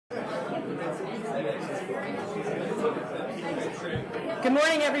Good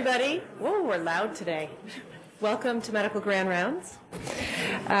morning, everybody. Whoa, we're loud today. Welcome to Medical Grand Rounds.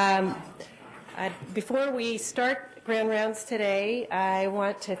 Before we start Grand Rounds today, I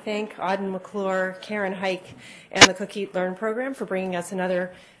want to thank Auden McClure, Karen Hike, and the Cook, Eat, Learn program for bringing us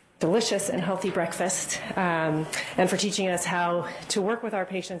another delicious and healthy breakfast, and for teaching us how to work with our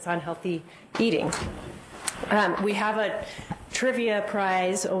patients on healthy eating. We have a trivia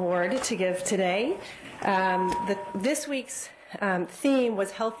prize award to give today. This week's theme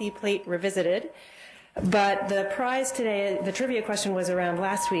was Healthy Plate Revisited, but the prize today, the trivia question was around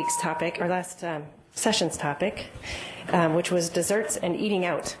last week's topic, or last session's topic, which was desserts and eating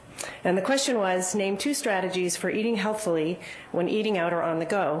out. And the question was, name 2 strategies for eating healthfully when eating out or on the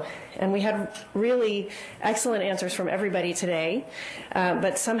go. And we had really excellent answers from everybody today,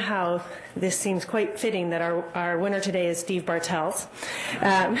 but somehow this seems quite fitting that our winner today is Steve Bartels.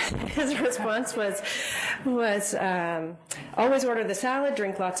 His response was always order the salad,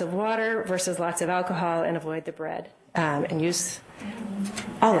 drink lots of water versus lots of alcohol, and avoid the bread, and use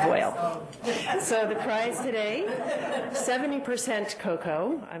olive oil. So the prize today, 70%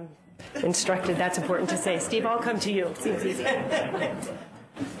 cocoa. I'm instructed that's important to say. Steve, I'll come to you. Seems easy.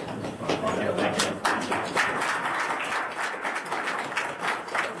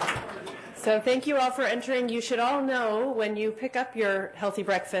 So thank you all for entering. You should all know when you pick up your healthy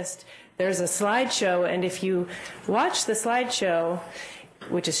breakfast, there's a slideshow, and if you watch the slideshow,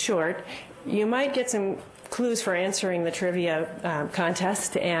 which is short, you might get some clues for answering the trivia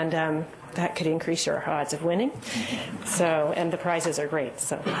contest, and that could increase your odds of winning. So, and the prizes are great.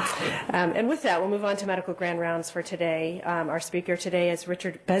 So, and with that, we'll move on to Medical Grand Rounds for today. Our speaker today is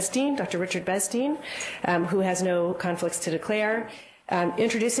Richard Besdine, Dr. Richard Besdine, who has no conflicts to declare.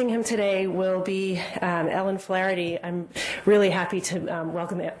 Introducing him today will be Ellen Flaherty. I'm really happy to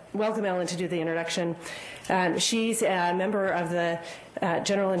welcome Ellen to do the introduction. She's a member of the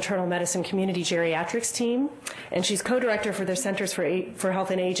General Internal Medicine Community Geriatrics team, and she's co-director for their Centers for Health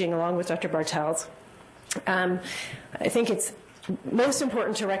and Aging along with Dr. Bartels. I think it's most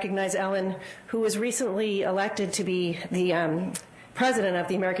important to recognize Ellen, who was recently elected to be the president of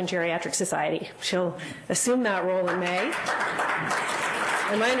the American Geriatric Society. She'll assume that role in May.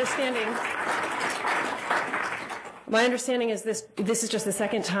 And my understanding is this is just the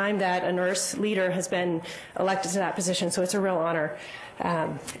second time that a nurse leader has been elected to that position, so it's a real honor.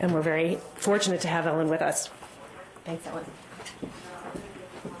 And we're very fortunate to have Ellen with us. Thanks, Ellen.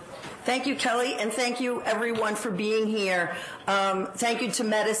 Thank you, Kelly, and thank you, everyone, for being here. Thank you to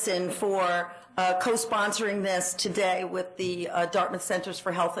Medicine for co-sponsoring this today with the Dartmouth Centers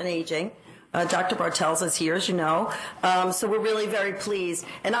for Health and Aging. Dr. Bartels is here, as you know, so we're really very pleased.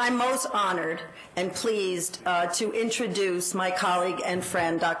 And I'm most honored and pleased to introduce my colleague and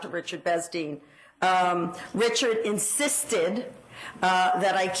friend, Dr. Richard Besdine. Richard insisted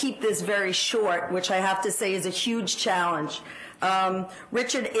that I keep this very short, which I have to say is a huge challenge.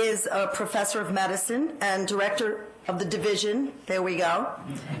 Richard is a professor of medicine and director of the division. There we go.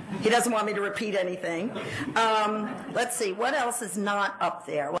 He doesn't want me to repeat anything. Let's see, what else is not up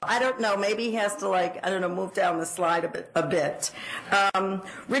there? Well, I don't know. Maybe he has to, move down the slide a bit.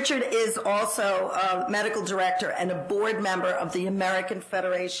 Richard is also a medical director and a board member of the American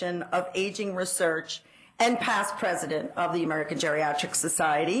Federation of Aging Research and past president of the American Geriatric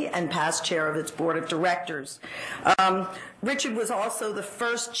Society and past chair of its board of directors. Richard was also the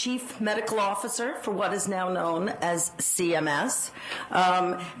first chief medical officer for what is now known as CMS.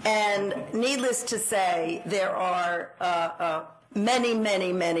 And needless to say, there are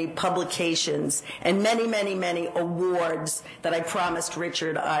many publications and many awards that I promised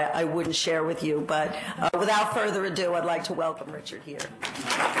Richard I wouldn't share with you. But without further ado, I'd like to welcome Richard here.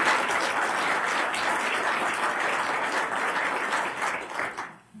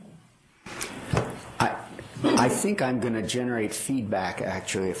 I think I'm going to generate feedback,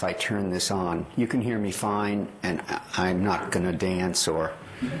 actually, if I turn this on. You can hear me fine, and I'm not going to dance or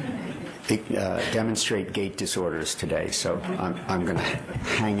demonstrate gait disorders today, so I'm going to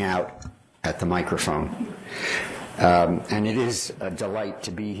hang out at the microphone. And it is a delight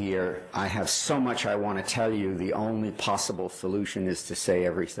to be here. I have so much I want to tell you. The only possible solution is to say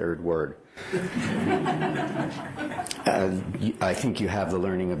every third word. I think you have the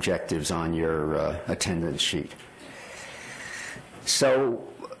learning objectives on your attendance sheet. So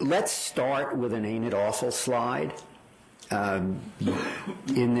let's start with an ain't it awful slide. In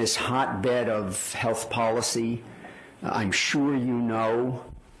this hotbed of health policy, I'm sure you know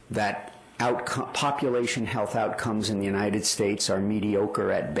that population health outcomes in the United States are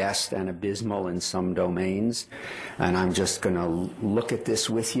mediocre at best and abysmal in some domains. And I'm just going to look at this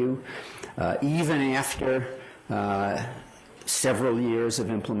with you. Even after several years of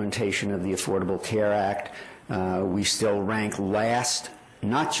implementation of the Affordable Care Act, we still rank last,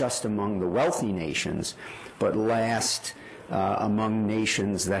 not just among the wealthy nations, but last among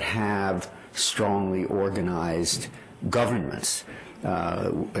nations that have strongly organized governments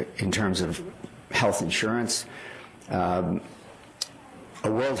in terms of health insurance. A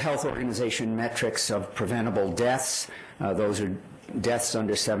World Health Organization metrics of preventable deaths, those are deaths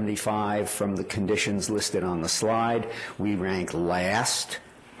under 75 from the conditions listed on the slide. We rank last.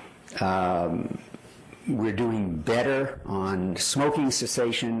 We're doing better on smoking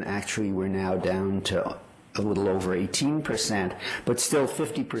cessation. Actually, we're now down to a little over 18%, but still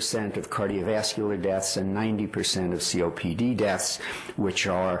 50% of cardiovascular deaths and 90% of COPD deaths, which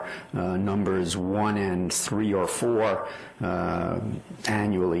are numbers 1 and 3 or 4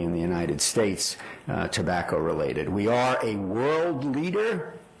 annually in the United States, tobacco-related. We are a world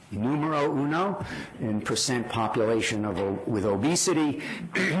leader, numero uno, in percent population with obesity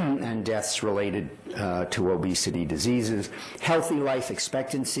and deaths related to obesity diseases. Healthy life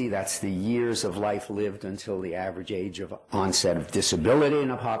expectancy, that's the years of life lived until the average age of onset of disability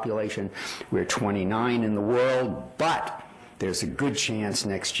in a population. We're 29 in the world, but there's a good chance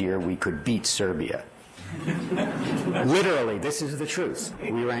next year we could beat Serbia. Literally, this is the truth.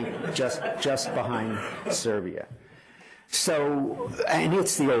 We rank just behind Serbia. So, and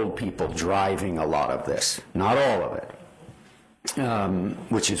it's the old people driving a lot of this, not all of it,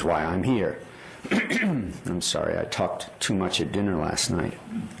 which is why I'm here. I'm sorry, I talked too much at dinner last night.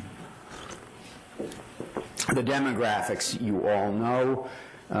 The demographics you all know.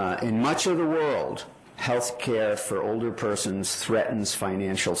 In much of the world, health care for older persons threatens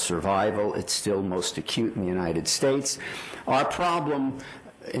financial survival. It's still most acute in the United States. Our problem,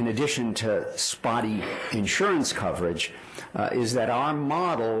 in addition to spotty insurance coverage, is that our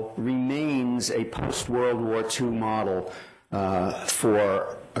model remains a post-World War II model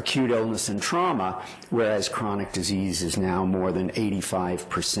for acute illness and trauma, whereas chronic disease is now more than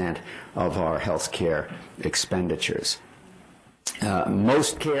 85% of our health care expenditures.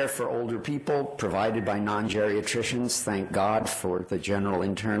 Most care for older people provided by non-geriatricians. Thank God for the general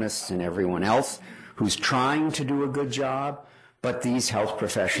internists and everyone else who's trying to do a good job. But these health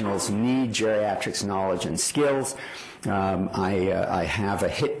professionals need geriatrics knowledge and skills. I have a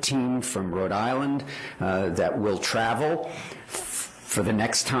HIT team from Rhode Island that will travel. For the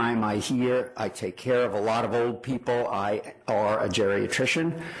next time I take care of a lot of old people. I are a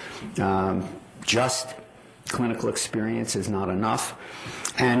geriatrician. Just clinical experience is not enough.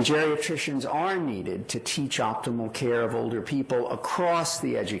 And geriatricians are needed to teach optimal care of older people across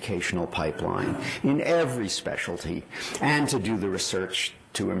the educational pipeline in every specialty, and to do the research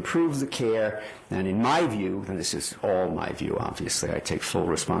to improve the care. And in my view, and this is all my view, obviously, I take full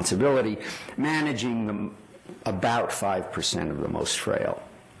responsibility, managing them about 5% of the most frail.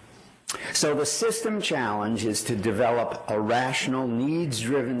 So the system challenge is to develop a rational,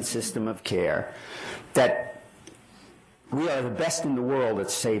 needs-driven system of care that we are the best in the world at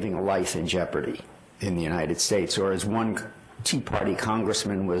saving a life in jeopardy in the United States, or as one Tea Party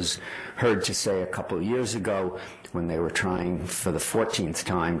congressman was heard to say a couple of years ago when they were trying for the 14th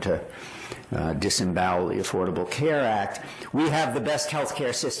time to disembowel the Affordable Care Act, we have the best health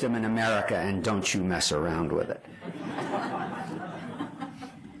care system in America and don't you mess around with it.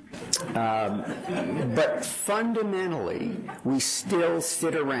 But fundamentally, we still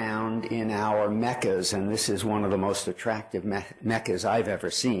sit around in our meccas, and this is one of the most attractive meccas I've ever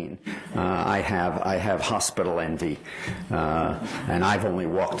seen. I have hospital envy, and I've only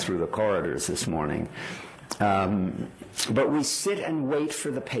walked through the corridors this morning. But we sit and wait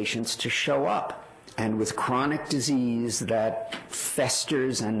for the patients to show up, and with chronic disease that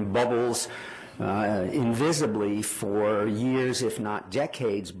festers and bubbles invisibly for years, if not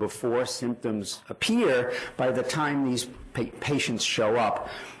decades, before symptoms appear, by the time these patients show up,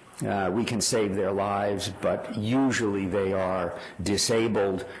 we can save their lives, but usually they are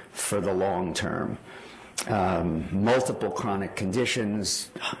disabled for the long term. Multiple chronic conditions,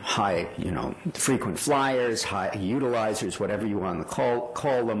 high, frequent flyers, high utilizers, whatever you want to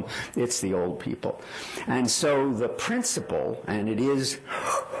call them, it's the old people. And so the principle, and it is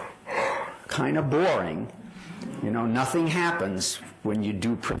kind of boring, nothing happens when you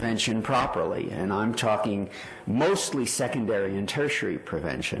do prevention properly, and I'm talking mostly secondary and tertiary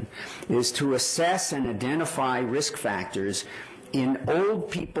prevention, is to assess and identify risk factors in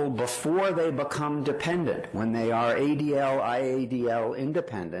old people before they become dependent, when they are ADL, IADL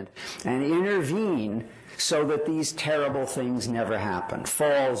independent, and intervene so that these terrible things never happen.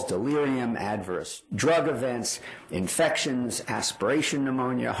 Falls, delirium, adverse drug events, infections, aspiration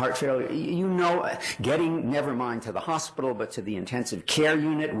pneumonia, heart failure, you know, getting, never mind to the hospital, but to the intensive care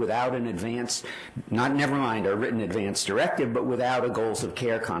unit without an advance, not never mind a written advance directive, but without a goals of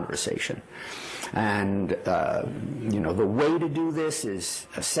care conversation. And, you know, the way to do this is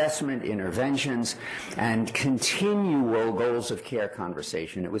assessment, interventions, and continual goals of care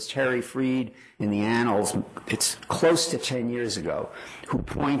conversation. It was Terry Freed in the Annals, it's close to 10 years ago, who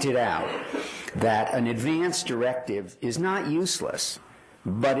pointed out that an advance directive is not useless,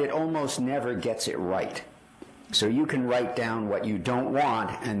 but it almost never gets it right. So you can write down what you don't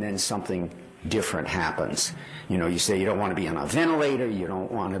want, and then something different happens. You know, you say you don't want to be on a ventilator, you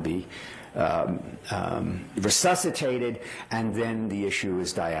don't want to be resuscitated, and then the issue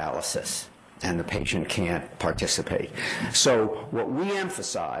is dialysis, and the patient can't participate. So what we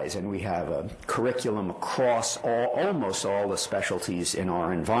emphasize, and we have a curriculum across almost all the specialties in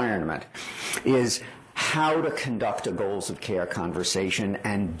our environment, is how to conduct a goals of care conversation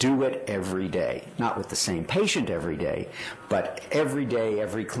and do it every day. Not with the same patient every day, but every day,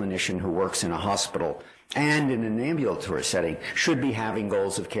 every clinician who works in a hospital and in an ambulatory setting should be having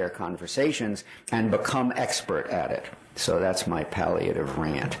goals of care conversations and become expert at it. So that's my palliative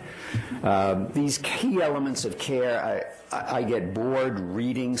rant. These key elements of care, I get bored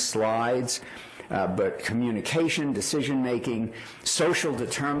reading slides, but communication, decision-making, social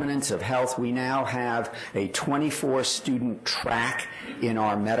determinants of health. We now have a 24-student track in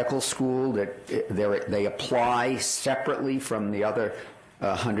our medical school that they apply separately from the other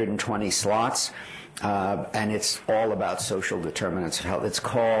 120 slots. And it's all about social determinants of health. It's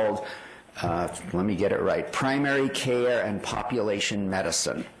called, let me get it right, primary care and population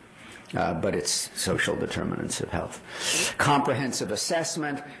medicine, but it's social determinants of health. Comprehensive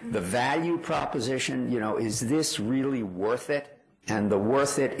assessment, the value proposition, you know, is this really worth it? And the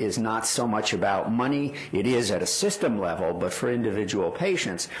worth it is not so much about money. It is at a system level, but for individual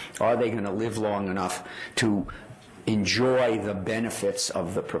patients, are they going to live long enough to enjoy the benefits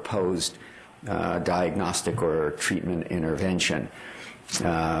of the proposed diagnostic or treatment intervention?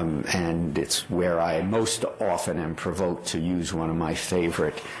 And it's where I most often am provoked to use one of my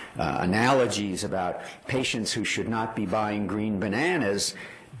favorite analogies about patients who should not be buying green bananas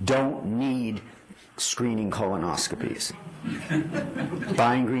don't need screening colonoscopies.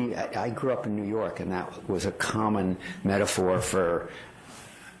 Buying green, I grew up in New York, and that was a common metaphor for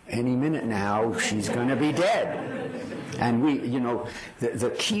any minute now, she's going to be dead. And we, you know,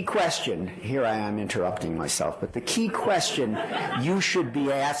 the key question, here I am interrupting myself, but the key question you should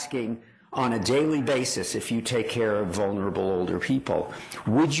be asking on a daily basis if you take care of vulnerable older people,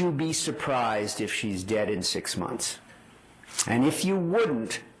 would you be surprised if she's dead in 6 months? And if you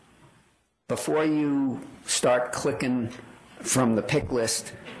wouldn't, before you start clicking from the pick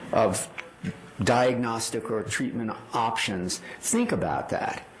list of diagnostic or treatment options, think about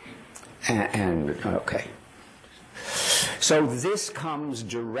that. And okay. So this comes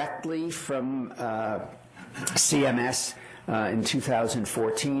directly from CMS in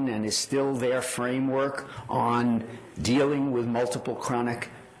 2014 and is still their framework on dealing with multiple chronic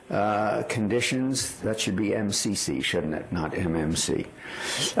conditions. That should be MCC, shouldn't it? Not MMC.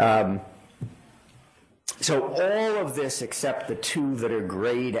 So all of this except the two that are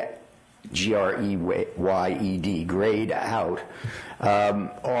grayed, GREYED, grayed out,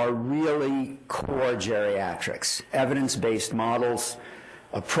 are really core geriatrics. Evidence-based models,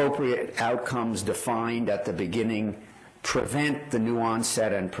 appropriate outcomes defined at the beginning, prevent the new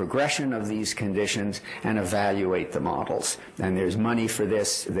onset and progression of these conditions, and evaluate the models. And there's money for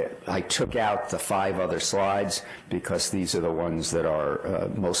this. I took out the 5 other slides because these are the ones that are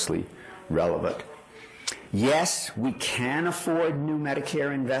mostly relevant. Yes, we can afford new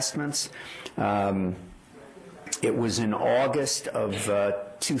Medicare investments. It was in August of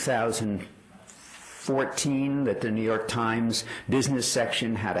 2014 that the New York Times business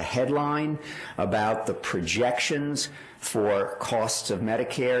section had a headline about the projections for costs of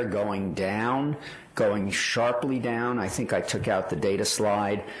Medicare going down, going sharply down. I think I took out the data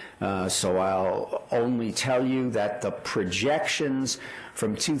slide, so I'll only tell you that the projections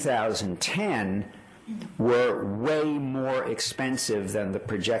from 2010 were way more expensive than the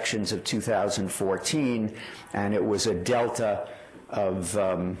projections of 2014, and it was a delta of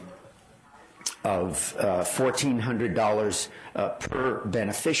 $1,400 per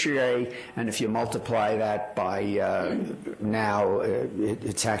beneficiary, and if you multiply that by now,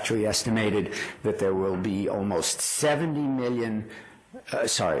 it's actually estimated that there will be almost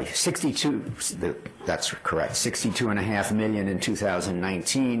 62.5 million in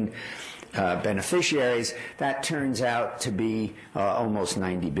 2019 beneficiaries. That turns out to be almost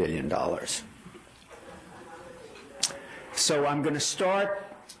 $90 billion. So I'm going to start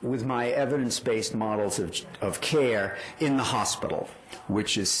with my evidence-based models of care in the hospital,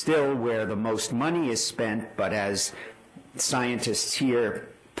 which is still where the most money is spent, but as scientists here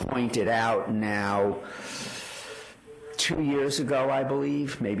pointed out now, 2 years ago, I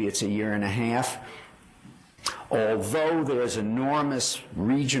believe, maybe it's a year and a half, although there's enormous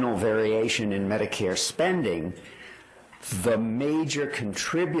regional variation in Medicare spending, the major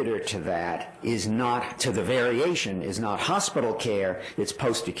contributor to that is not, to the variation, is not hospital care, it's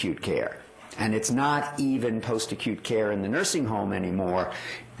post-acute care. And it's not even post-acute care in the nursing home anymore,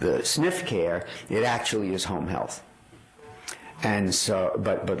 the SNF care, it actually is home health. And so,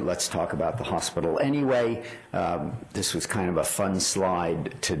 but let's talk about the hospital anyway. This was kind of a fun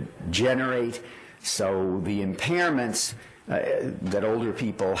slide to generate. So the impairments that older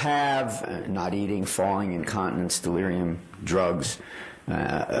people have, not eating, falling, incontinence, delirium, drugs,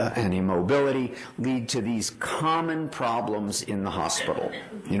 and immobility, lead to these common problems in the hospital.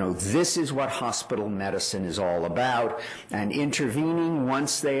 You know, this is what hospital medicine is all about, and intervening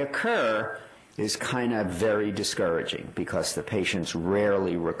once they occur is kind of very discouraging because the patients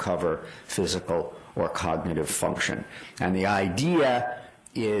rarely recover physical or cognitive function. And the idea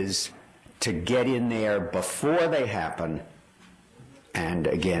is to get in there before they happen and,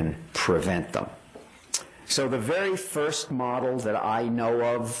 again, prevent them. So the very first model that I know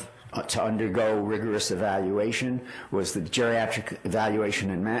of to undergo rigorous evaluation was the Geriatric Evaluation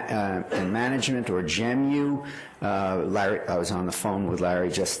and Management, or GEMU. I was on the phone with Larry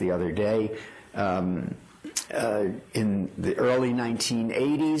just the other day. In the early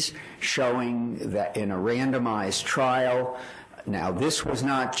 1980s, showing that in a randomized trial, now this was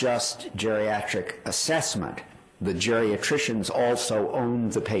not just geriatric assessment, the geriatricians also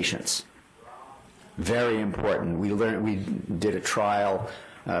owned the patients. Very important. We did a trial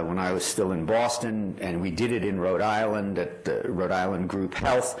when I was still in Boston, and we did it in Rhode Island at the Rhode Island Group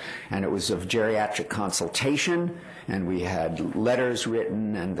Health, and it was of geriatric consultation, and we had letters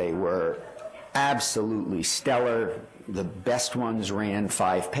written, and they were absolutely stellar. The best ones ran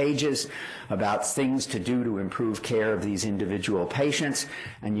 5 pages about things to do to improve care of these individual patients.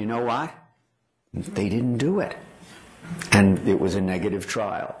 And you know what? They didn't do it. And it was a negative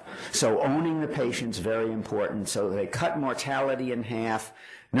trial. So owning the patients, very important. So they cut mortality in half.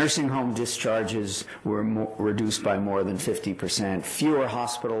 Nursing home discharges were reduced by more than 50%. Fewer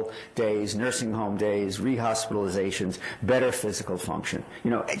hospital days, nursing home days, rehospitalizations, better physical function.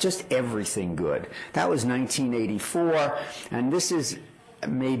 You know, just everything good. That was 1984, and this is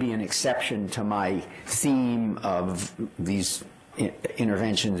maybe an exception to my theme of these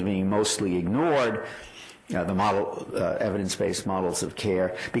interventions being mostly ignored. The evidence-based models of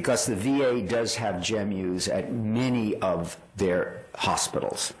care, because the VA does have GEMUs at many of their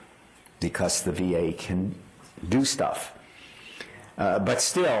hospitals, because the VA can do stuff. But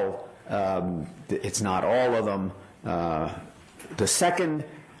still, it's not all of them. The second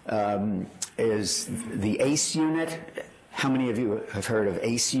is the ACE unit. How many of you have heard of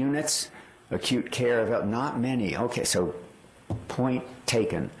ACE units? Acute care, not many. Okay, so point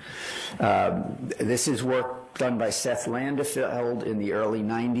taken. This is work done by Seth Landefeld in the early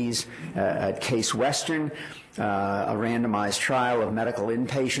 90s at Case Western, a randomized trial of medical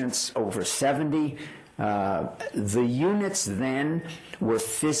inpatients over 70. The units then were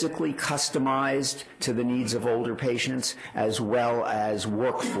physically customized to the needs of older patients, as well as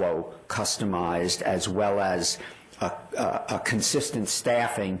workflow customized, as well as a consistent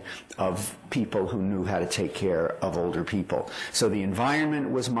staffing of people who knew how to take care of older people. So the environment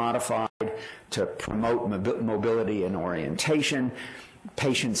was modified to promote mobility and orientation,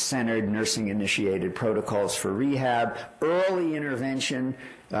 patient-centered nursing-initiated protocols for rehab, early intervention,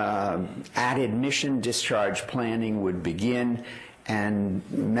 at admission discharge planning would begin, and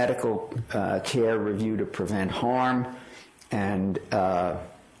medical care review to prevent harm, and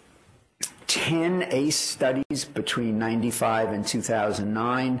 10 ACE studies between 95 and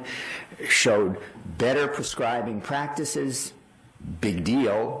 2009 showed better prescribing practices. Big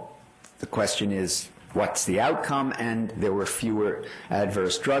deal. The question is, what's the outcome? And there were fewer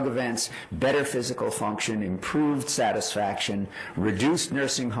adverse drug events, better physical function, improved satisfaction, reduced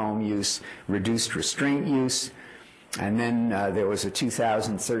nursing home use, reduced restraint use. And then there was a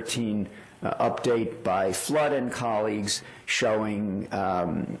 2013 update by Flood and colleagues showing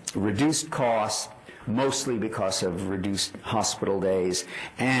reduced costs, mostly because of reduced hospital days,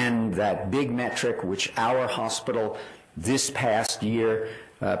 and that big metric which our hospital this past year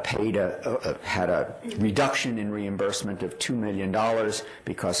had a reduction in reimbursement of $2 million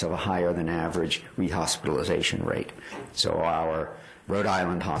because of a higher than average rehospitalization rate. So our Rhode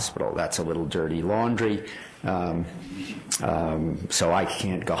Island hospital, that's a little dirty laundry. So I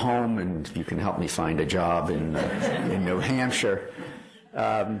can't go home, and you can help me find a job in New Hampshire.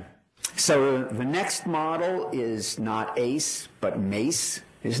 So the next model is not ACE, but MACE.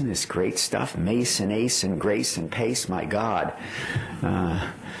 Isn't this great stuff? MACE and ACE and GRACE and PACE, my God.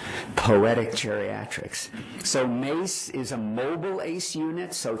 Poetic geriatrics. So MACE is a mobile ACE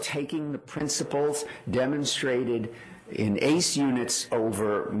unit, so taking the principles demonstrated in ACE units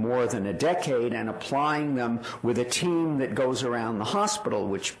over more than a decade and applying them with a team that goes around the hospital,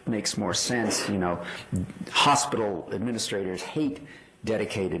 which makes more sense. You know, hospital administrators hate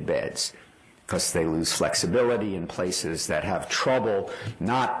dedicated beds because they lose flexibility in places that have trouble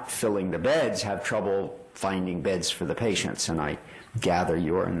not filling the beds, have trouble finding beds for the patients. And I gather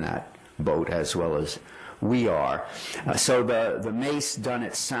you're in that boat as well as we are. So the MACE done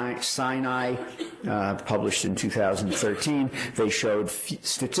at Sinai, published in 2013, they showed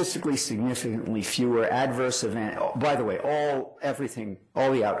statistically significantly fewer adverse events. By the way, all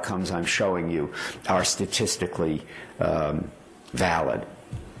the outcomes I'm showing you are statistically valid,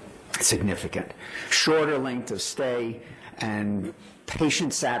 significant. Shorter length of stay and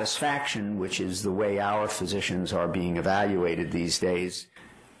patient satisfaction, which is the way our physicians are being evaluated these days.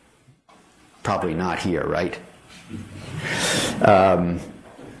 Probably not here, right? And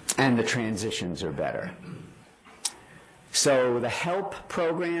the transitions are better. So the HELP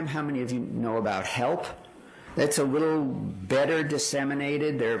program, how many of you know about HELP? That's a little better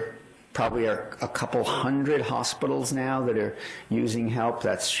disseminated. There probably are a couple hundred hospitals now that are using HELP.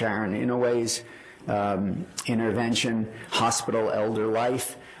 That's Sharon Inouye's intervention, Hospital Elder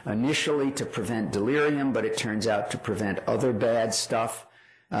Life, initially to prevent delirium, but it turns out to prevent other bad stuff.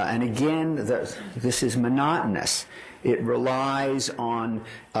 And again, this is monotonous. It relies on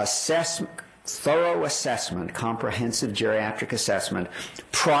thorough assessment, comprehensive geriatric assessment,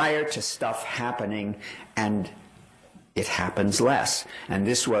 prior to stuff happening, and it happens less. And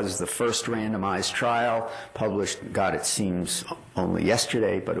this was the first randomized trial, published, God, it seems only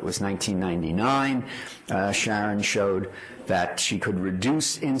yesterday, but it was 1999. Sharon showed that she could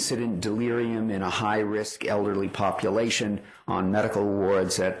reduce incident delirium in a high-risk elderly population on medical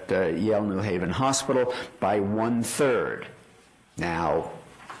wards at Yale New Haven Hospital by 1/3. Now,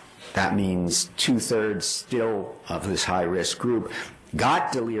 that means 2/3 still of this high-risk group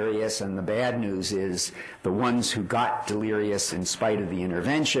got delirious, and the bad news is the ones who got delirious in spite of the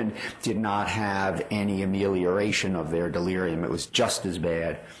intervention did not have any amelioration of their delirium. It was just as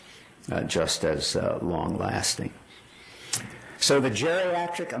bad, just as long-lasting. So the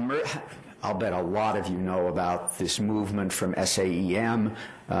geriatric, I'll bet a lot of you know about this movement from SAEM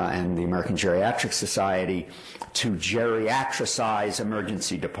and the American Geriatric Society to geriatricize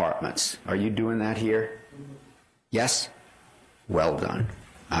emergency departments. Are you doing that here? Yes? Well done.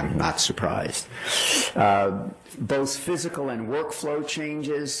 I'm not surprised. Both physical and workflow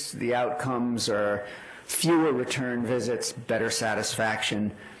changes, the outcomes are fewer return visits, better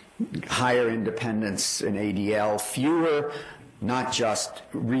satisfaction, higher independence in ADL, fewer not just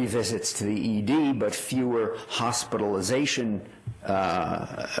revisits to the ED, but fewer hospitalization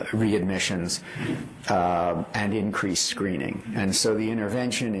readmissions and increased screening. And so the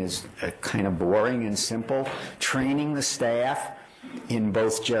intervention is kind of boring and simple. Training the staff in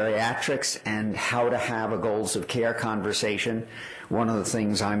both geriatrics and how to have a goals of care conversation. One of the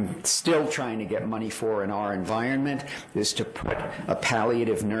things I'm still trying to get money for in our environment is to put a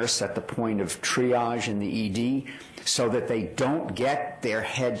palliative nurse at the point of triage in the ED so that they don't get their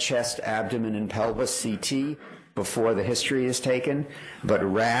head, chest, abdomen, and pelvis CT before the history is taken, but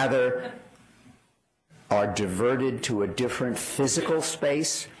rather are diverted to a different physical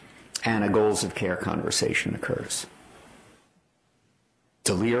space and a goals of care conversation occurs.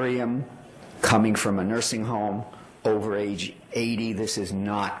 Delirium coming from a nursing home over age 80, this is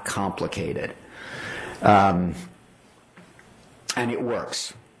not complicated. And it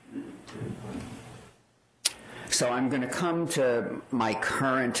works. So I'm going to come to my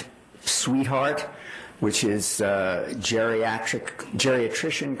current sweetheart, which is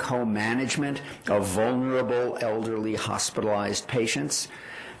geriatrician co-management of vulnerable elderly hospitalized patients.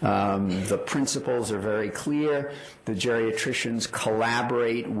 The principles are very clear. The geriatricians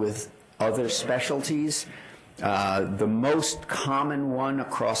collaborate with other specialties The most common one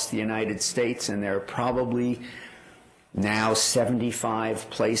across the United States, and there are probably now 75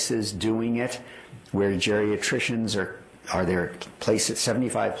 places doing it where geriatricians are there places,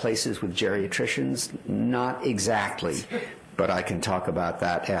 75 places with geriatricians? Not exactly, but I can talk about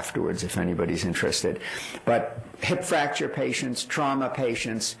that afterwards if anybody's interested. But hip fracture patients, trauma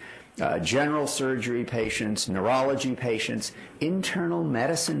patients, general surgery patients, neurology patients, internal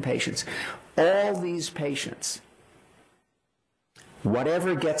medicine patients, all these patients,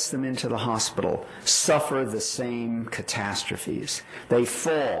 whatever gets them into the hospital, suffer the same catastrophes. They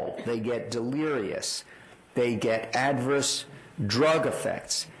fall, they get delirious, they get adverse drug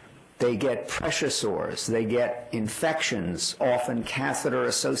effects, they get pressure sores, they get infections, often catheter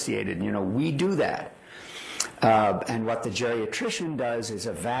associated. You know, we do that. And what the geriatrician does is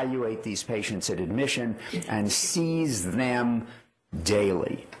evaluate these patients at admission and sees them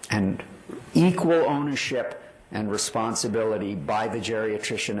daily. And equal ownership and responsibility by the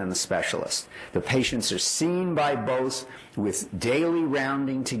geriatrician and the specialist. The patients are seen by both with daily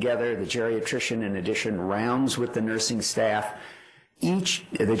rounding together. The geriatrician, in addition, rounds with the nursing staff. The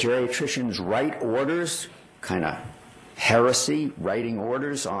geriatricians write orders, kind of heresy, writing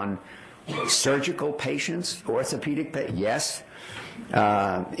orders on surgical patients, orthopedic patients, yes.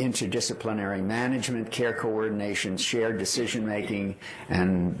 Interdisciplinary management, care coordination, shared decision-making,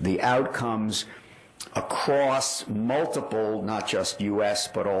 and the outcomes across multiple, not just U.S.,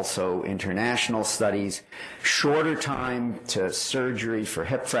 but also international studies, shorter time to surgery for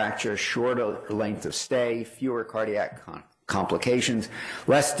hip fracture, shorter length of stay, fewer cardiac complications,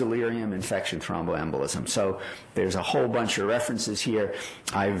 less delirium, infection, thromboembolism. So there's a whole bunch of references here.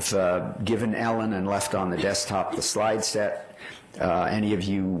 I've given Ellen and left on the desktop the slide set. Any of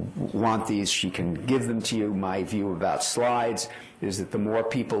you want these, she can give them to you. My view about slides is that the more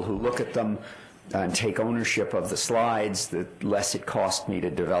people who look at them and take ownership of the slides, the less it cost me to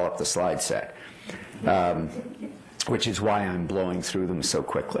develop the slide set, which is why I'm blowing through them so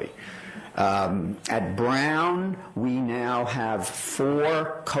quickly. At Brown, we now have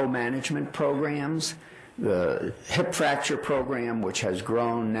 4 co-management programs. The hip fracture program, which has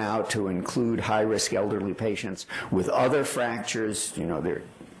grown now to include high-risk elderly patients with other fractures. You know,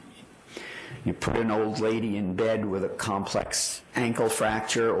 you put an old lady in bed with a complex ankle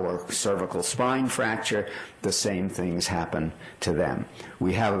fracture or cervical spine fracture, the same things happen to them.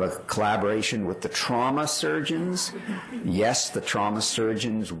 We have a collaboration with the trauma surgeons. Yes, the trauma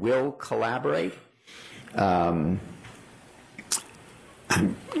surgeons will collaborate.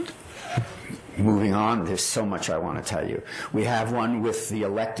 Moving on, there's so much I want to tell you. We have one with the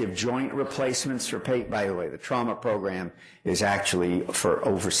elective joint replacements for by the way, the trauma program is actually for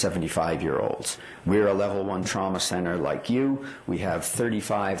over 75-year-olds. We're a level 1 trauma center like you. We have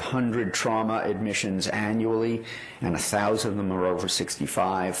 3,500 trauma admissions annually, and 1,000 of them are over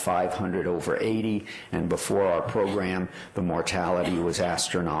 65, 500 over 80, and before our program, the mortality was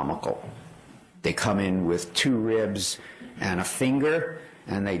astronomical. They come in with 2 ribs and a finger,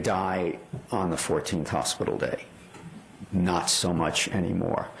 and they die on the 14th hospital day. Not so much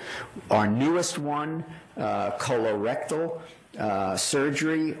anymore. Our newest one, colorectal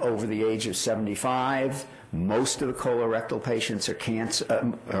surgery over the age of 75. Most of the colorectal patients are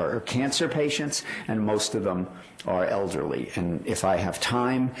cancer patients, and most of them are elderly. And if I have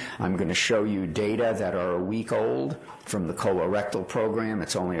time, I'm going to show you data that are a week old from the colorectal program.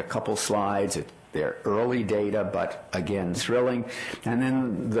 It's only a couple slides. They're early data, but again, thrilling. And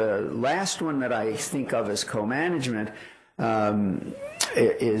then the last one that I think of as co-management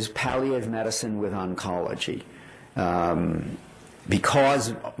is palliative medicine with oncology.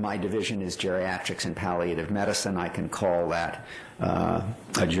 Because my division is geriatrics and palliative medicine, I can call that a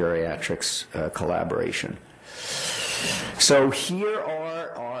geriatrics collaboration. So here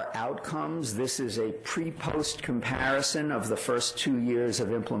are our outcomes. This is a pre-post comparison of the first 2 years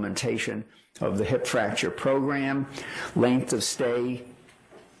of implementation of the hip fracture program. Length of stay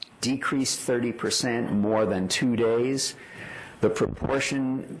decreased 30%, more than 2 days. The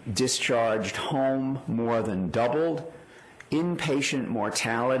proportion discharged home more than doubled. Inpatient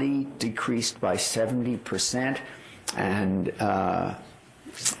mortality decreased by 70%, and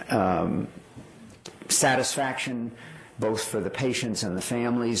satisfaction both for the patients and the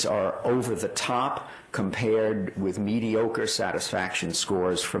families are over the top compared with mediocre satisfaction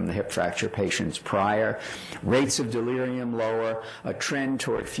scores from the hip fracture patients prior. Rates of delirium lower, a trend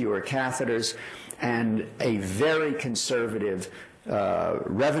toward fewer catheters, and a very conservative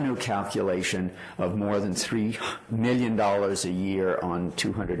revenue calculation of more than $3 million a year on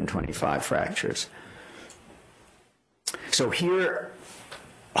 225 fractures. So here,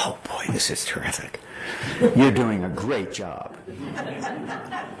 oh boy, this is terrific. You're doing a great job.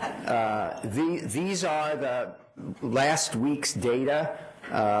 These are the last week's data.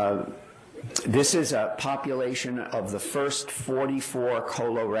 This is a population of the first 44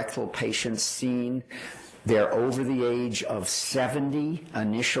 colorectal patients seen. They're over the age of 70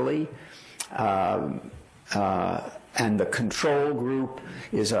 initially. And the control group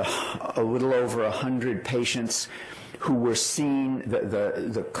is a little over 100 patients who were seen.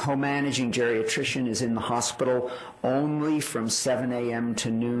 The co-managing geriatrician is in the hospital only from 7 a.m.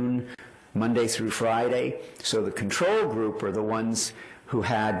 to noon, Monday through Friday. So the control group are the ones who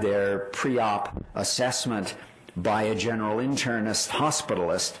had their pre-op assessment by a general internist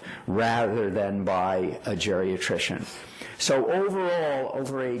hospitalist rather than by a geriatrician. So overall,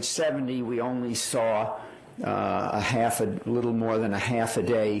 over age 70, we only saw a little more than a half a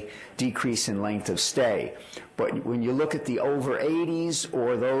day decrease in length of stay. But when you look at the over 80s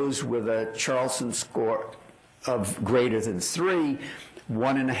or those with a Charlson score of greater than 3,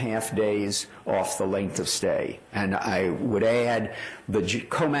 1.5 days off the length of stay. And I would add the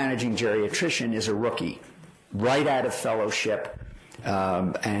co-managing geriatrician is a rookie, right out of fellowship,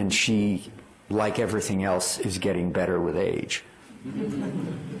 and she, like everything else, is getting better with age.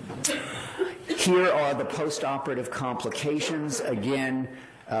 Here are the postoperative complications. Again,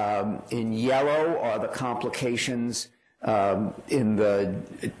 in yellow are the complications in the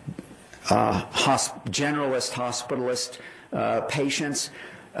generalist hospitalist patients.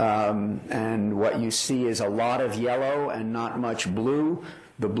 And what you see is a lot of yellow and not much blue.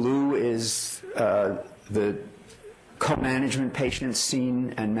 The blue is the co-management patients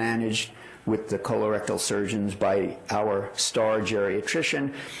seen and managed with the colorectal surgeons by our star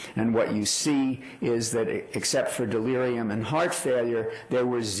geriatrician. And what you see is that except for delirium and heart failure, there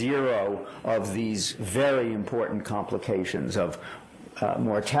were 0 of these very important complications of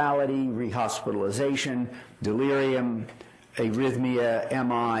mortality, rehospitalization, delirium, arrhythmia,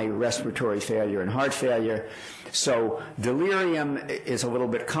 MI, respiratory failure, and heart failure. So delirium is a little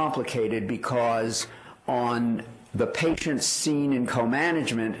bit complicated because on the patients seen in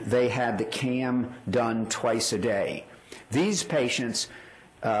co-management, they had the CAM done twice a day. These patients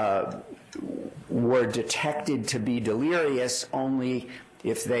were detected to be delirious only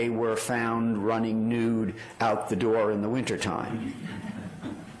if they were found running nude out the door in the wintertime.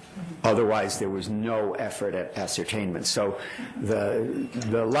 Otherwise, there was no effort at ascertainment. So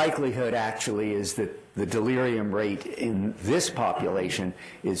the likelihood actually is that the delirium rate in this population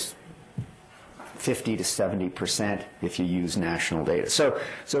is 50 to 70% if you use national data. So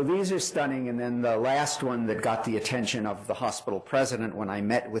these are stunning. And then the last one that got the attention of the hospital president when I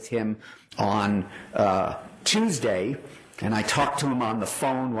met with him on Tuesday, and I talked to him on the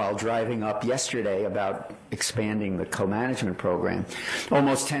phone while driving up yesterday about expanding the co-management program,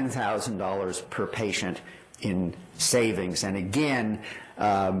 almost $10,000 per patient in savings. And again,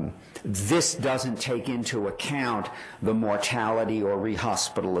 this doesn't take into account the mortality or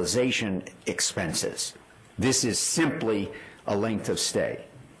rehospitalization expenses. This is simply a length of stay.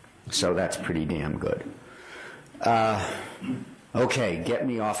 So that's pretty damn good. Okay, get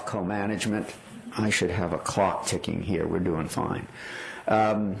me off co-management. I should have a clock ticking here. We're doing fine.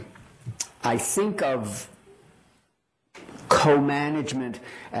 I think of co-management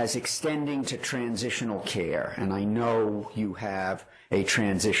as extending to transitional care, and I know you have a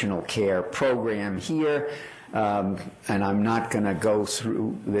transitional care program here, and I'm not going to go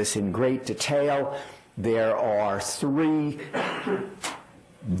through this in great detail. There are 3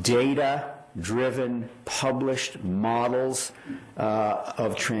 data-driven published models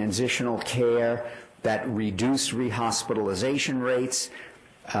of transitional care that reduce rehospitalization rates.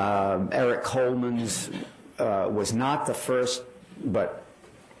 Eric Coleman's was not the first, but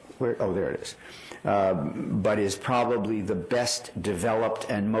there it is. But is probably the best developed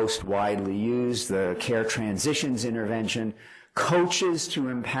and most widely used. The care transitions intervention coaches to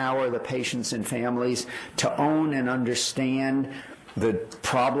empower the patients and families to own and understand the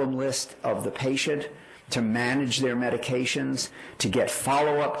problem list of the patient, to manage their medications, to get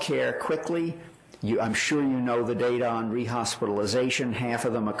follow-up care quickly. I'm sure you know the data on rehospitalization. Half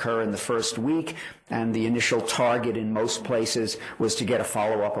of them occur in the first week, and the initial target in most places was to get a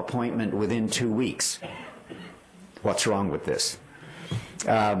follow-up appointment within 2 weeks. What's wrong with this?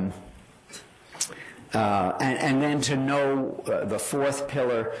 And then to know the 4th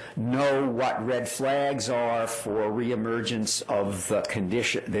pillar, know what red flags are for reemergence of the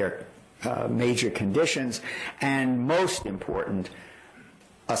condition, their major conditions, and most important,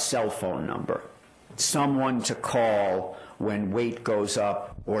 a cell phone number. Someone to call when weight goes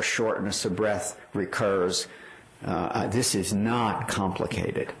up or shortness of breath recurs. This is not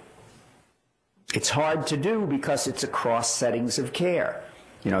complicated. It's hard to do because it's across settings of care.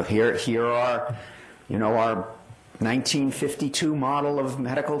 Here are, our 1952 model of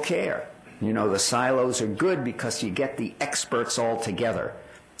medical care. The silos are good because you get the experts all together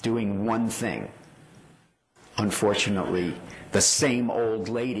doing one thing. Unfortunately, the same old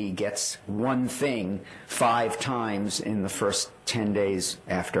lady gets one thing 5 times in the first 10 days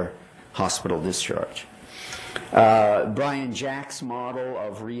after hospital discharge. Brian Jack's model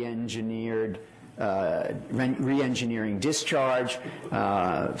of re-engineering discharge,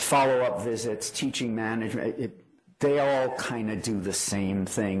 follow-up visits, teaching management, they all kind of do the same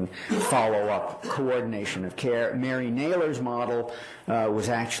thing, follow-up, coordination of care. Mary Naylor's model was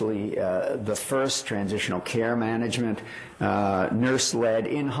actually the first transitional care management, nurse-led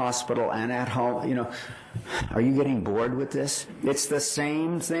in hospital and at home. Are you getting bored with this? It's the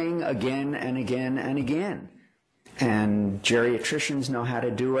same thing again and again and again. And geriatricians know how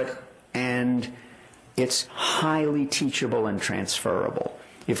to do it, and it's highly teachable and transferable.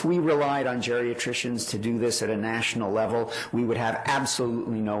 If we relied on geriatricians to do this at a national level, we would have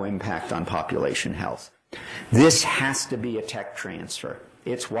absolutely no impact on population health. This has to be a tech transfer.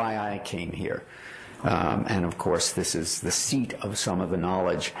 It's why I came here. And of course, this is the seat of some of the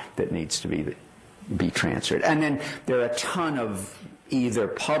knowledge that needs to be transferred. And then there are a ton of either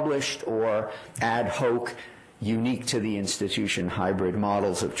published or ad hoc, unique to the institution, hybrid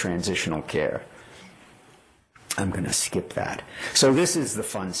models of transitional care. I'm going to skip that. So this is the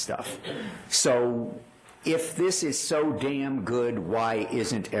fun stuff. So if this is so damn good, why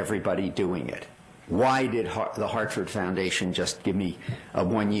isn't everybody doing it? Why did the Hartford Foundation just give me a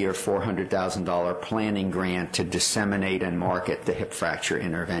 1-year, $400,000 planning grant to disseminate and market the hip fracture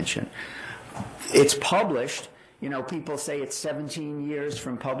intervention? It's published. People say it's 17 years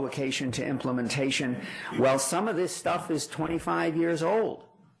from publication to implementation. Well, some of this stuff is 25 years old.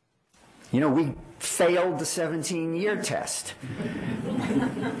 We failed the 17-year test.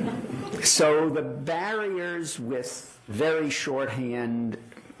 So the barriers with very shorthand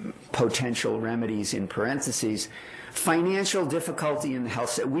potential remedies in parentheses, financial difficulty in the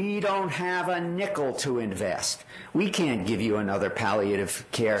health. We don't have a nickel to invest. We can't give you another palliative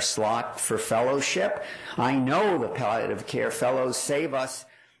care slot for fellowship. I know the palliative care fellows save us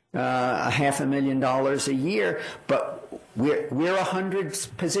 $500,000 a year, but we're 100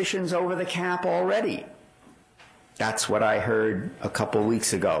 positions over the cap already. That's what I heard a couple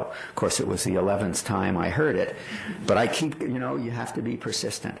weeks ago. Of course, it was the 11th time I heard it, but I keep, you have to be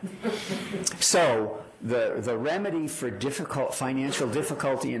persistent. So the remedy for financial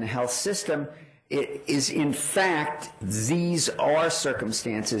difficulty in the health system is, in fact, these are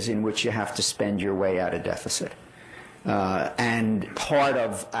circumstances in which you have to spend your way out of deficit. And part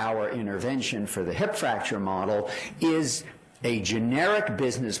of our intervention for the hip fracture model is a generic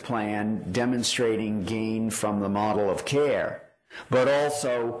business plan demonstrating gain from the model of care, but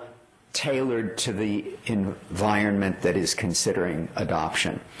also tailored to the environment that is considering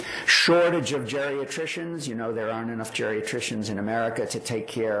adoption. Shortage of geriatricians. There aren't enough geriatricians in America to take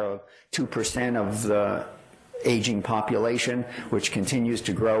care of 2% of the aging population, which continues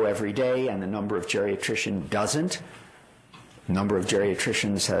to grow every day, and the number of geriatricians doesn't. The number of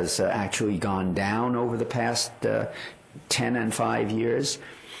geriatricians has actually gone down over the past 10 and 5 years.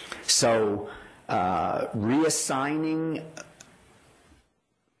 So reassigning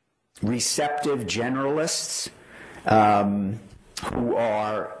receptive generalists who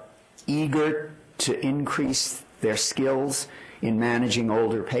are eager to increase their skills in managing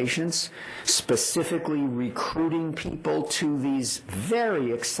older patients, specifically recruiting people to these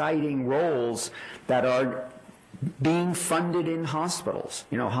very exciting roles that are being funded in hospitals.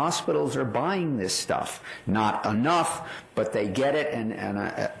 Hospitals are buying this stuff. Not enough, but they get it, and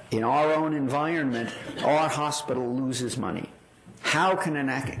in our own environment, our hospital loses money. How can an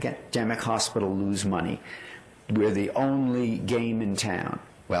academic hospital lose money? We're the only game in town.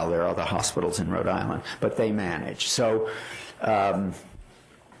 Well, there are other hospitals in Rhode Island, but they manage. So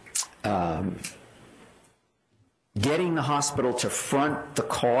getting the hospital to front the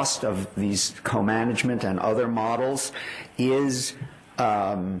cost of these co-management and other models is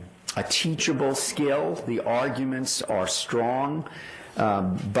a teachable skill. The arguments are strong,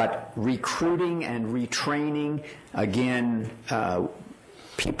 but recruiting and retraining, again,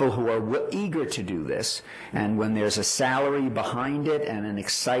 people who are eager to do this, and when there's a salary behind it and an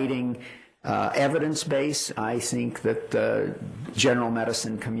exciting evidence base, I think that the general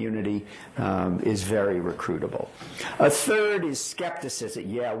medicine community is very recruitable. A third is skepticism.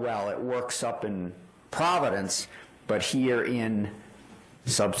 Yeah, well, it works up in Providence, but here in,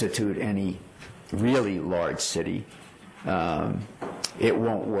 substitute any really large city, it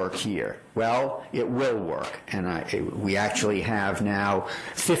won't work here. Well, it will work, and we actually have now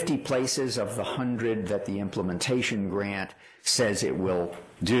 50 places of the 100 that the implementation grant says it will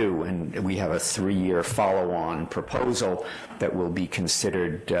do, and we have a 3-year follow-on proposal that will be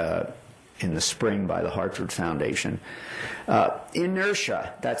considered in the spring by the Hartford Foundation.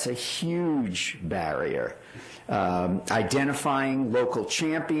 Inertia, that's a huge barrier. Identifying local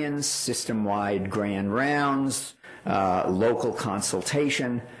champions, system-wide grand rounds, local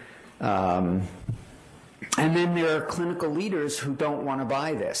consultation. And then there are clinical leaders who don't want to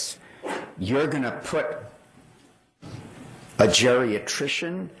buy this. You're going to put a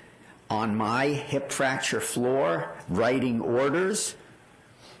geriatrician on my hip fracture floor writing orders?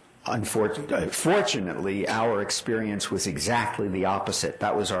 Fortunately, our experience was exactly the opposite.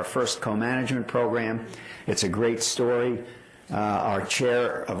 That was our first co-management program. It's a great story. Our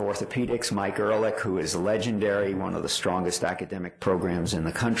chair of orthopedics, Mike Ehrlich, who is legendary, one of the strongest academic programs in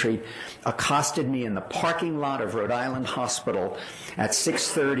the country, accosted me in the parking lot of Rhode Island Hospital at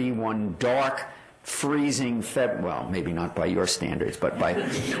 6:30 one dark, freezing well, maybe not by your standards, but by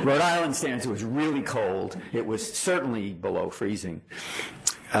Rhode Island standards, it was really cold. It was certainly below freezing.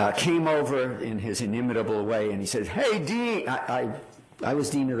 Came over in his inimitable way, and he said, "Hey, Dean," I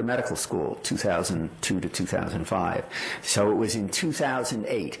was dean of the medical school, 2002 to 2005. So it was in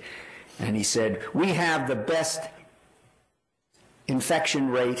 2008. And he said, "We have the best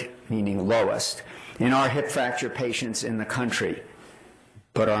infection rate, meaning lowest, in our hip fracture patients in the country,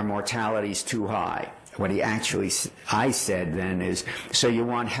 but our mortality is too high." What I said then is, "So you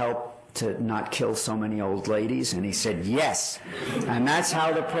want help to not kill so many old ladies?" And he said, "Yes." And that's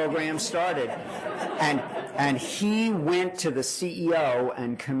how the program started. And he went to the CEO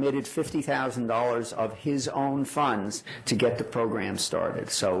and committed $50,000 of his own funds to get the program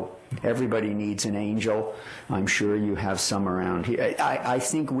started. So everybody needs an angel. I'm sure you have some around here. I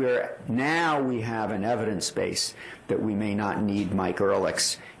think we have an evidence base that we may not need Mike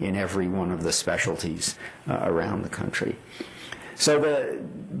Ehrlichs in every one of the specialties around the country.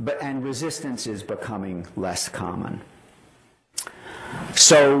 And resistance is becoming less common.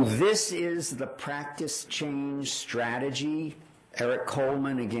 So this is the practice change strategy. Eric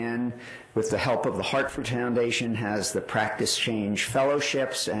Coleman, again, with the help of the Hartford Foundation, has the practice change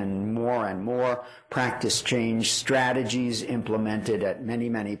fellowships and more practice change strategies implemented at many,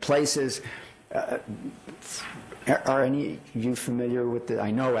 many places. Are any of you familiar with it?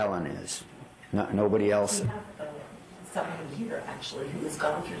 I know Ellen is. Nobody else? We have someone here, actually, who has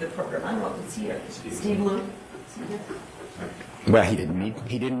gone through the program. I don't know if it's here. Steve Luke. Well, he didn't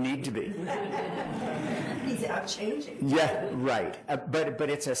need to be. He's out changing. Yeah, right. But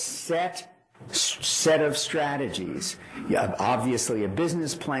it's a set of strategies. Yeah, obviously a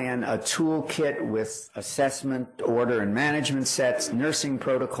business plan, a toolkit with assessment, order, and management sets, nursing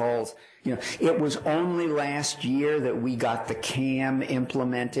protocols. It was only last year that we got the CAM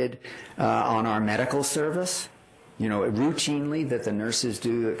implemented on our medical service. Routinely that the nurses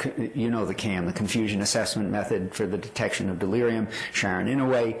do, the CAM, the Confusion Assessment Method for the Detection of Delirium. Sharon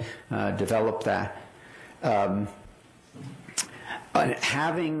Inouye developed that.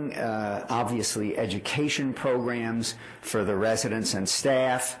 Having, obviously, education programs for the residents and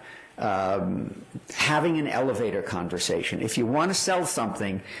staff. Having an elevator conversation. If you want to sell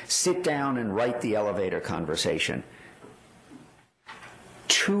something, sit down and write the elevator conversation.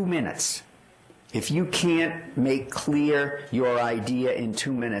 2 minutes. If you can't make clear your idea in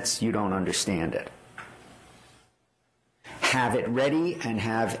 2 minutes, you don't understand it. Have it ready and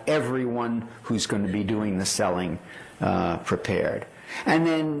have everyone who's going to be doing the selling prepared. And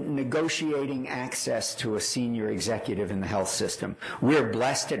then negotiating access to a senior executive in the health system. We're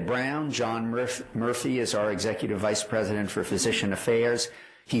blessed at Brown. John Murphy is our Executive Vice President for Physician Affairs.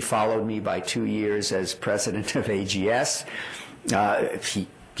 He followed me by 2 years as President of AGS.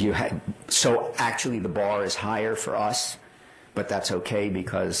 So actually the bar is higher for us, but that's okay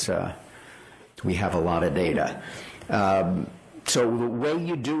because we have a lot of data. So the way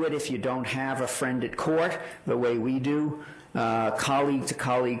you do it if you don't have a friend at court, the way we do,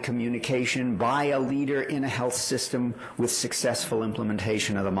 colleague-to-colleague communication by a leader in a health system with successful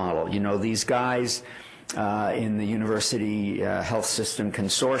implementation of the model. These guys in the University Health System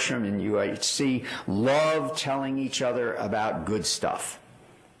Consortium in UHC love telling each other about good stuff.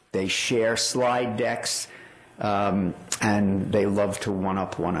 They share slide decks, and they love to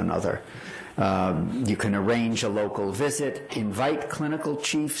one-up one another. You can arrange a local visit, invite clinical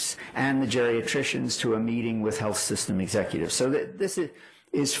chiefs and the geriatricians to a meeting with health system executives. So this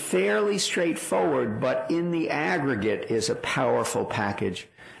is fairly straightforward, but in the aggregate is a powerful package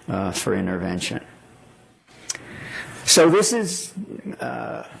for intervention. So this is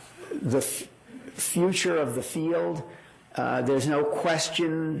the future of the field. There's no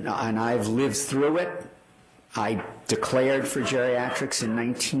question, and I've lived through it. I declared for geriatrics in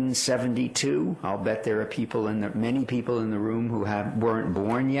 1972. I'll bet there are many people in the room who weren't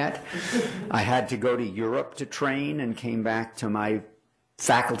born yet. I had to go to Europe to train and came back to my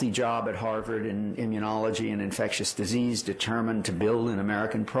faculty job at Harvard in immunology and infectious disease, determined to build an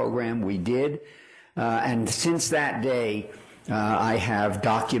American program. We did. And since that day, I have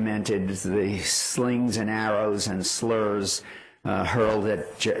documented the slings and arrows and slurs hurled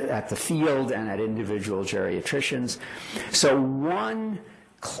at the field and at individual geriatricians. So one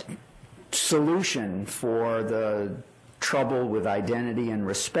solution for the trouble with identity and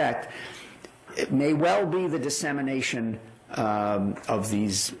respect, it may well be the dissemination of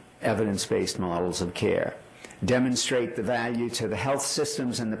these evidence-based models of care. Demonstrate the value to the health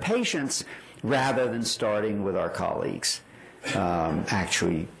systems and the patients rather than starting with our colleagues.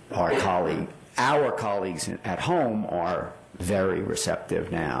 Actually, our colleagues at home are very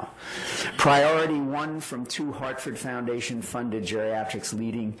receptive now. Priority 1 from 2 Hartford Foundation-funded geriatrics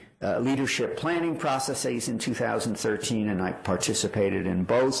leadership planning processes in 2013, and I participated in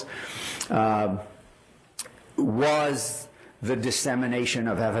both, was the dissemination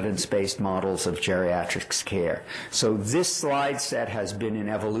of evidence-based models of geriatrics care. So this slide set has been in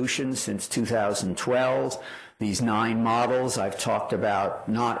evolution since 2012. These 9 models, I've talked about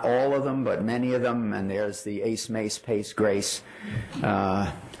not all of them, but many of them, and there's the ACE, MACE, PACE, GRACE.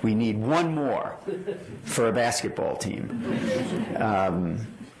 We need one more for a basketball team.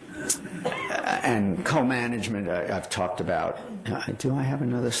 And co-management, I've talked about. Do I have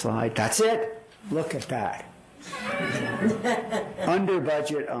another slide? That's it. Look at that. Under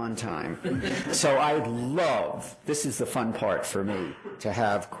budget, on time. So I'd love, this is the fun part for me, to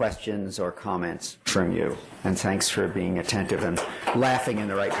have questions or comments from you. And thanks for being attentive and laughing in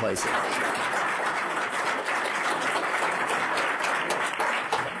the right places.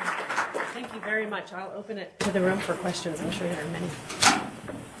 Thank you very much. I'll open it to the room for questions. I'm sure there are many.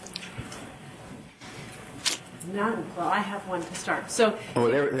 None. Well, I have one to start. So,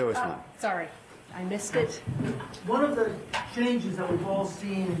 there was one. Sorry, I missed it. One of the changes that we've all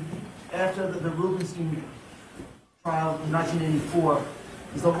seen after the Rubinstein trial in 1984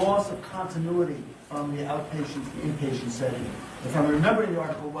 is the loss of continuity from the outpatient to inpatient setting. If I'm remembering the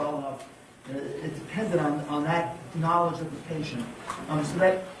article well enough, it depended on that knowledge of the patient.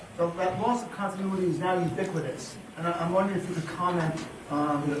 So that loss of continuity is now ubiquitous. And I'm wondering if you could comment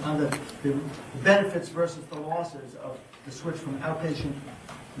on the benefits versus the losses of the switch from outpatient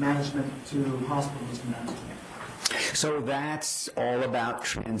management to hospitalist management. So that's all about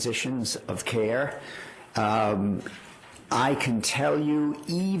transitions of care. I can tell you,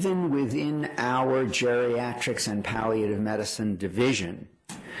 even within our geriatrics and palliative medicine division,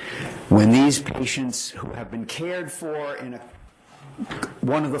 when these patients who have been cared for in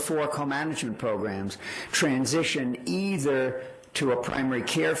one of the 4 co-management programs transition either to a primary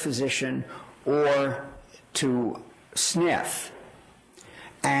care physician or to SNF,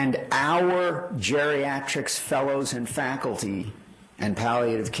 and our geriatrics fellows and faculty and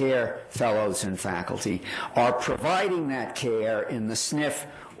palliative care fellows and faculty are providing that care in the SNF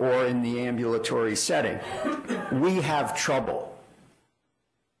or in the ambulatory setting, we have trouble.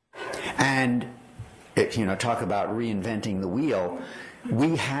 And, talk about reinventing the wheel.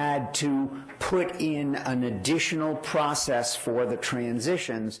 We had to put in an additional process for the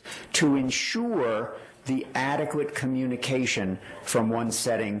transitions to ensure the adequate communication from one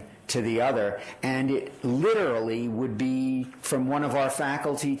setting to the other, and it literally would be from one of our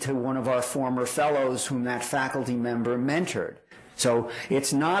faculty to one of our former fellows whom that faculty member mentored. So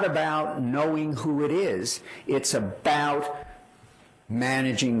it's not about knowing who it is, it's about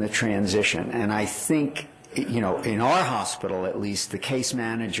managing the transition. And I think, in our hospital at least, the case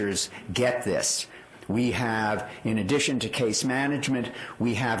managers get this. We have, in addition to case management,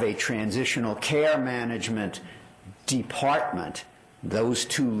 we have a transitional care management department. Those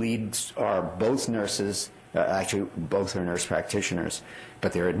 2 leads are both nurses, actually both are nurse practitioners,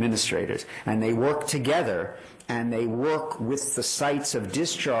 but they're administrators. And they work together, and they work with the sites of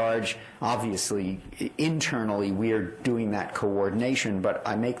discharge. Obviously, internally, we're doing that coordination, but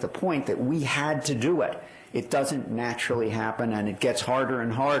I make the point that we had to do it. It doesn't naturally happen, and it gets harder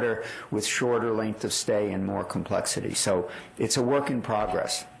and harder with shorter length of stay and more complexity. So it's a work in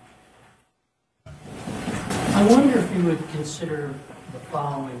progress. I wonder if you would consider the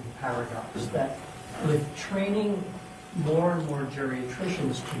following paradox, that with training more and more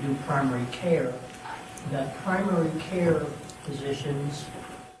geriatricians to do primary care, that primary care physicians,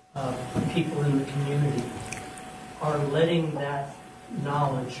 people in the community, are letting that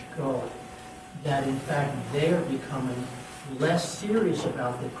knowledge go, that in fact they're becoming less serious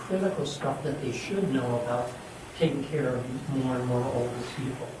about the critical stuff that they should know about taking care of more and more older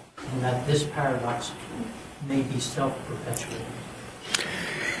people, and that this paradox may be self-perpetuating.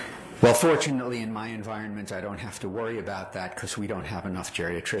 Well, fortunately, in my environment, I don't have to worry about that because we don't have enough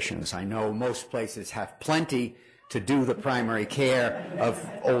geriatricians. I know most places have plenty to do the primary care of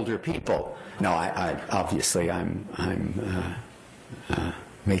older people. No, obviously I'm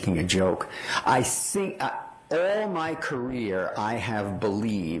making a joke. I think all my career I have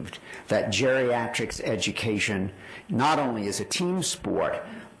believed that geriatrics education not only is a team sport,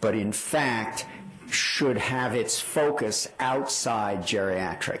 but in fact should have its focus outside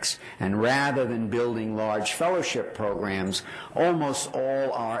geriatrics. And rather than building large fellowship programs, almost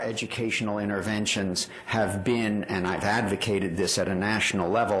all our educational interventions have been, and I've advocated this at a national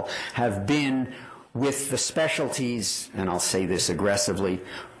level, have been with the specialties, and I'll say this aggressively,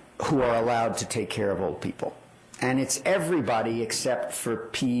 who are allowed to take care of old people. And it's everybody except for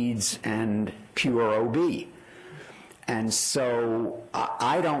peds and pure OB. And so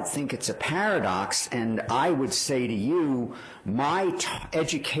I don't think it's a paradox, and I would say to you, my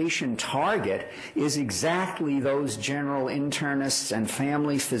education target is exactly those general internists and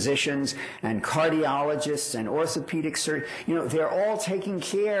family physicians and cardiologists and orthopedic surgeons. You know, they're all taking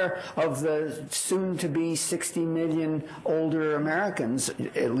care of the soon-to-be 60 million older Americans,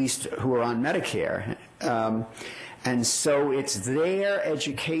 at least who are on Medicare. And so it's their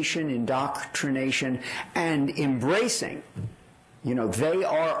education, indoctrination, and embracing. You know, they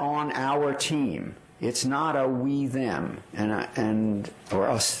are on our team. It's not a we them or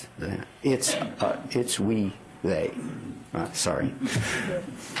us. It's we they. Sorry.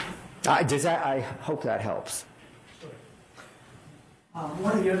 I hope that helps.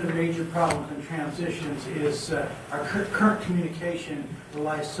 One of the other major problems in transitions is our current communication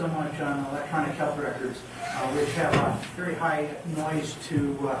relies so much on electronic health records, which have a very high noise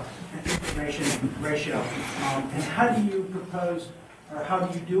to information ratio. And how do you propose, or how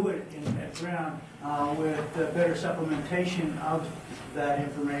do you do it at ground with better supplementation of that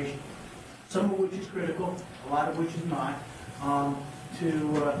information, some of which is critical, a lot of which is not,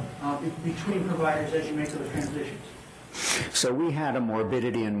 between providers as you make those transitions? So we had a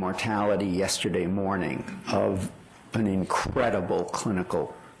morbidity and mortality yesterday morning of an incredible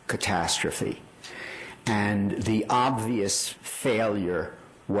clinical catastrophe. And the obvious failure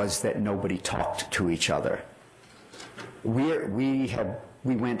was that nobody talked to each other. We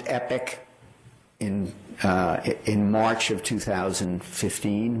went epic in March of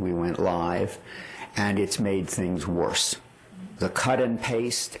 2015. We went live, and it's made things worse. The cut and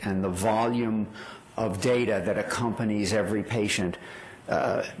paste and the volume of data that accompanies every patient,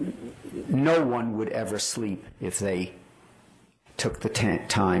 no one would ever sleep if they took the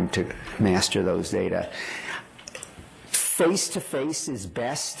time to master those data. Face-to-face is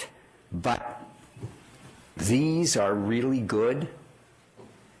best, but these are really good.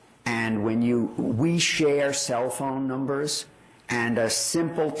 And when we share cell phone numbers, and a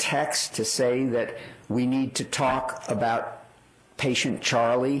simple text to say that we need to talk about patient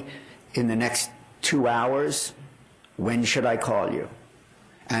Charlie in the next 2 hours, when should I call you?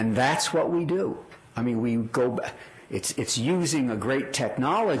 And that's what we do. I mean, we go, it's using a great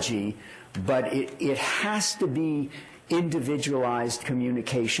technology, but it has to be individualized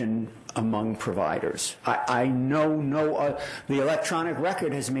communication among providers. I know the electronic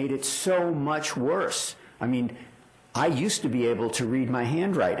record has made it so much worse. I mean, I used to be able to read my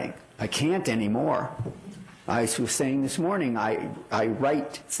handwriting. I can't anymore. I was saying this morning, I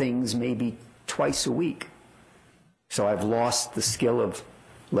write things maybe twice a week. So I've lost the skill of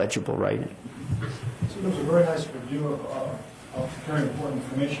legible writing. So there was a very nice review of very important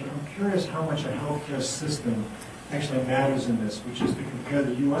information. I'm curious how much a healthcare system actually matters in this, which is to compare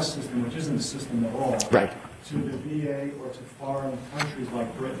the U.S. system, which isn't a system at all, right, to the VA or to foreign countries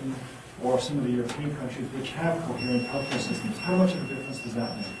like Britain or some of the European countries which have coherent healthcare systems. How much of a difference does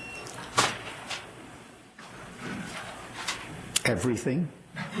that make? Everything.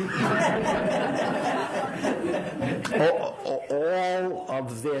 all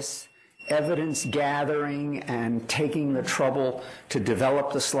of this evidence gathering and taking the trouble to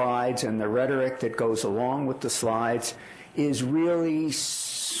develop the slides and the rhetoric that goes along with the slides is really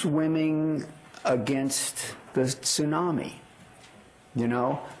swimming against the tsunami. You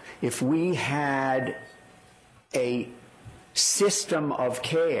know, if we had a system of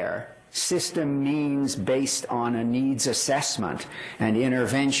care, system means based on a needs assessment and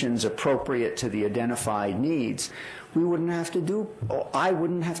interventions appropriate to the identified needs, we wouldn't have to do, I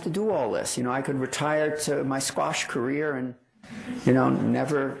wouldn't have to do all this. You know, I could retire to my squash career and, you know,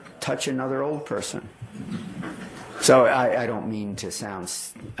 never touch another old person. So I don't mean to sound,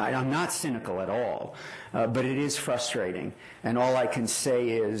 I'm not cynical at all, but it is frustrating. And all I can say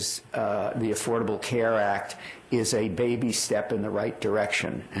is the Affordable Care Act is a baby step in the right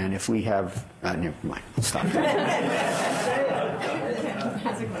direction. And if we have, never mind, stop.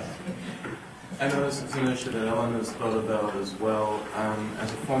 I know this is an issue that Ellen has thought about as well.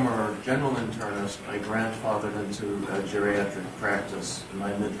 As a former general internist, I grandfathered into geriatric practice in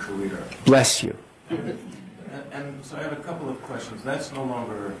my mid-career. Bless you. And so I have a couple of questions. That's no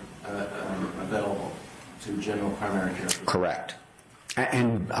longer available to general primary care physicians. Correct.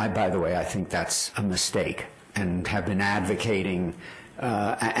 And by the way, I think that's a mistake, and have been advocating,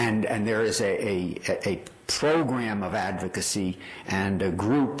 and there is a program of advocacy and a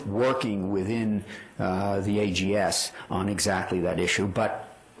group working within the AGS on exactly that issue, but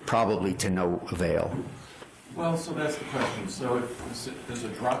probably to no avail. Well, so that's the question. So if there's a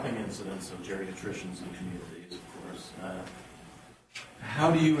dropping incidence of geriatricians in communities, of course,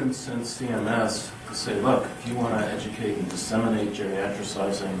 how do you incent CMS to say, look, if you want to educate and disseminate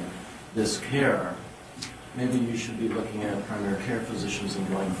geriatricizing this care, maybe you should be looking at primary care physicians and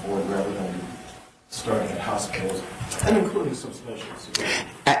going forward rather than starting at hospitals, and including some specialties.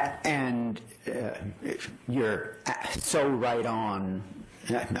 And you're so right on.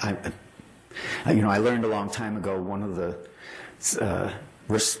 You know, I learned a long time ago one of the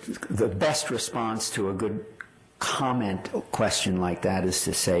best response to a good comment question like that is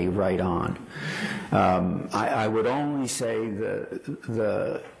to say right on. I would only say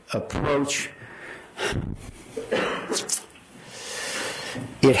the approach,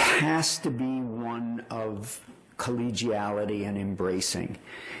 it has to be one of collegiality and embracing.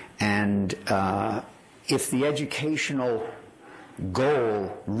 And if the educational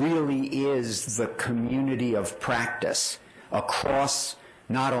goal really is the community of practice across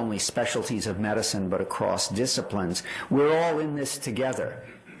not only specialties of medicine but across disciplines, we're all in this together.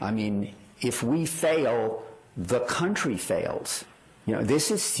 I mean, if we fail, the country fails. You know, this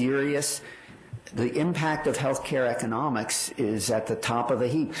is serious. The impact of healthcare economics is at the top of the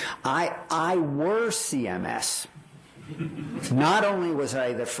heap. I were CMS. Not only was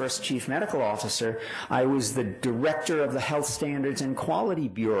I the first chief medical officer, I was the director of the Health Standards and Quality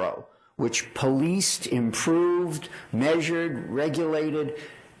Bureau, which policed, improved, measured, regulated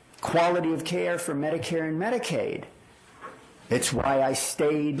quality of care for Medicare and Medicaid. It's why I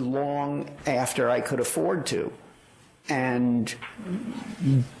stayed long after I could afford to. And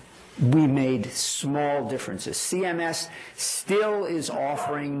we made small differences. CMS still is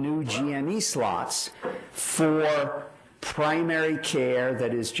offering new GME slots for primary care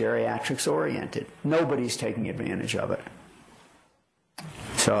that is geriatrics oriented. Nobody's taking advantage of it.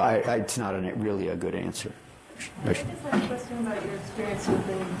 So it's not really a good answer. I just have a question about your experience with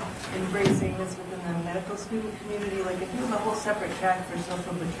embracing this within the medical student community. Like, if you have a whole separate track for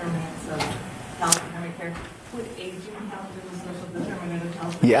social determinants of health and primary care, would aging count as a social determinant of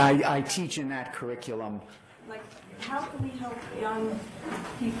health? Yeah, I teach in that curriculum. Like, how can we help young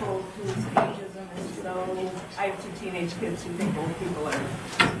people whose ageism is so... I have 2 teenage kids who think old people are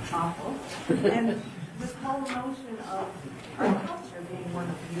awful. And this whole notion of our culture being one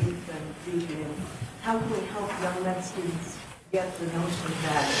of youth and beauty, and how can we help young med students get the notion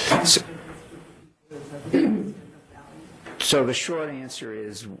that... So the short answer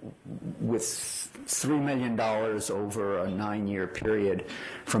is, with $3 million over a 9-year period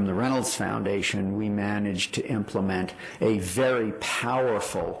from the Reynolds Foundation, we managed to implement a very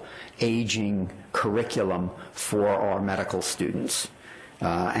powerful aging curriculum for our medical students.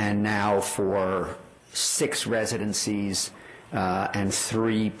 And now for 6 residencies and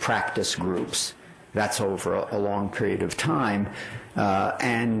 3 practice groups. That's over a long period of time.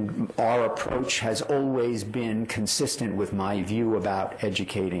 And our approach has always been consistent with my view about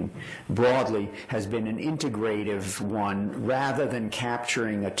educating broadly, has been an integrative one. Rather than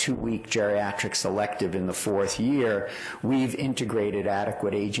capturing a 2-week geriatrics elective in the 4th year, we've integrated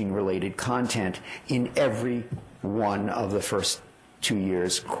adequate aging-related content in every one of the first 2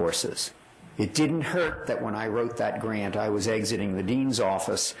 years' courses. It didn't hurt that when I wrote that grant, I was exiting the dean's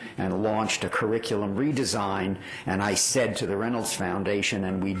office and launched a curriculum redesign, and I said to the Reynolds Foundation,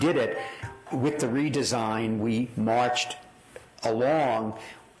 and we did it, with the redesign, we marched along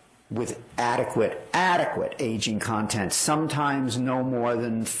with adequate aging content, sometimes no more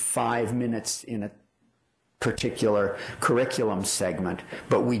than 5 minutes in a particular curriculum segment,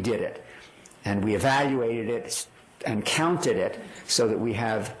 but we did it. And we evaluated it. and counted it so that we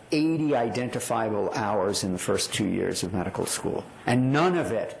have 80 identifiable hours in the first 2 years of medical school. And none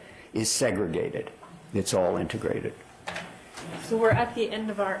of it is segregated. It's all integrated. So we're at the end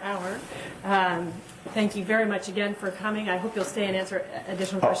of our hour. Thank you very much again for coming. I hope you'll stay and answer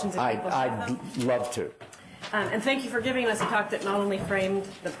additional questions if people have them. I'd love to. And thank you for giving us a talk that not only framed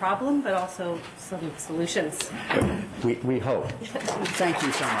the problem, but also some solutions. We hope. Thank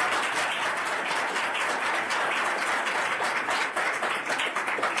you so much.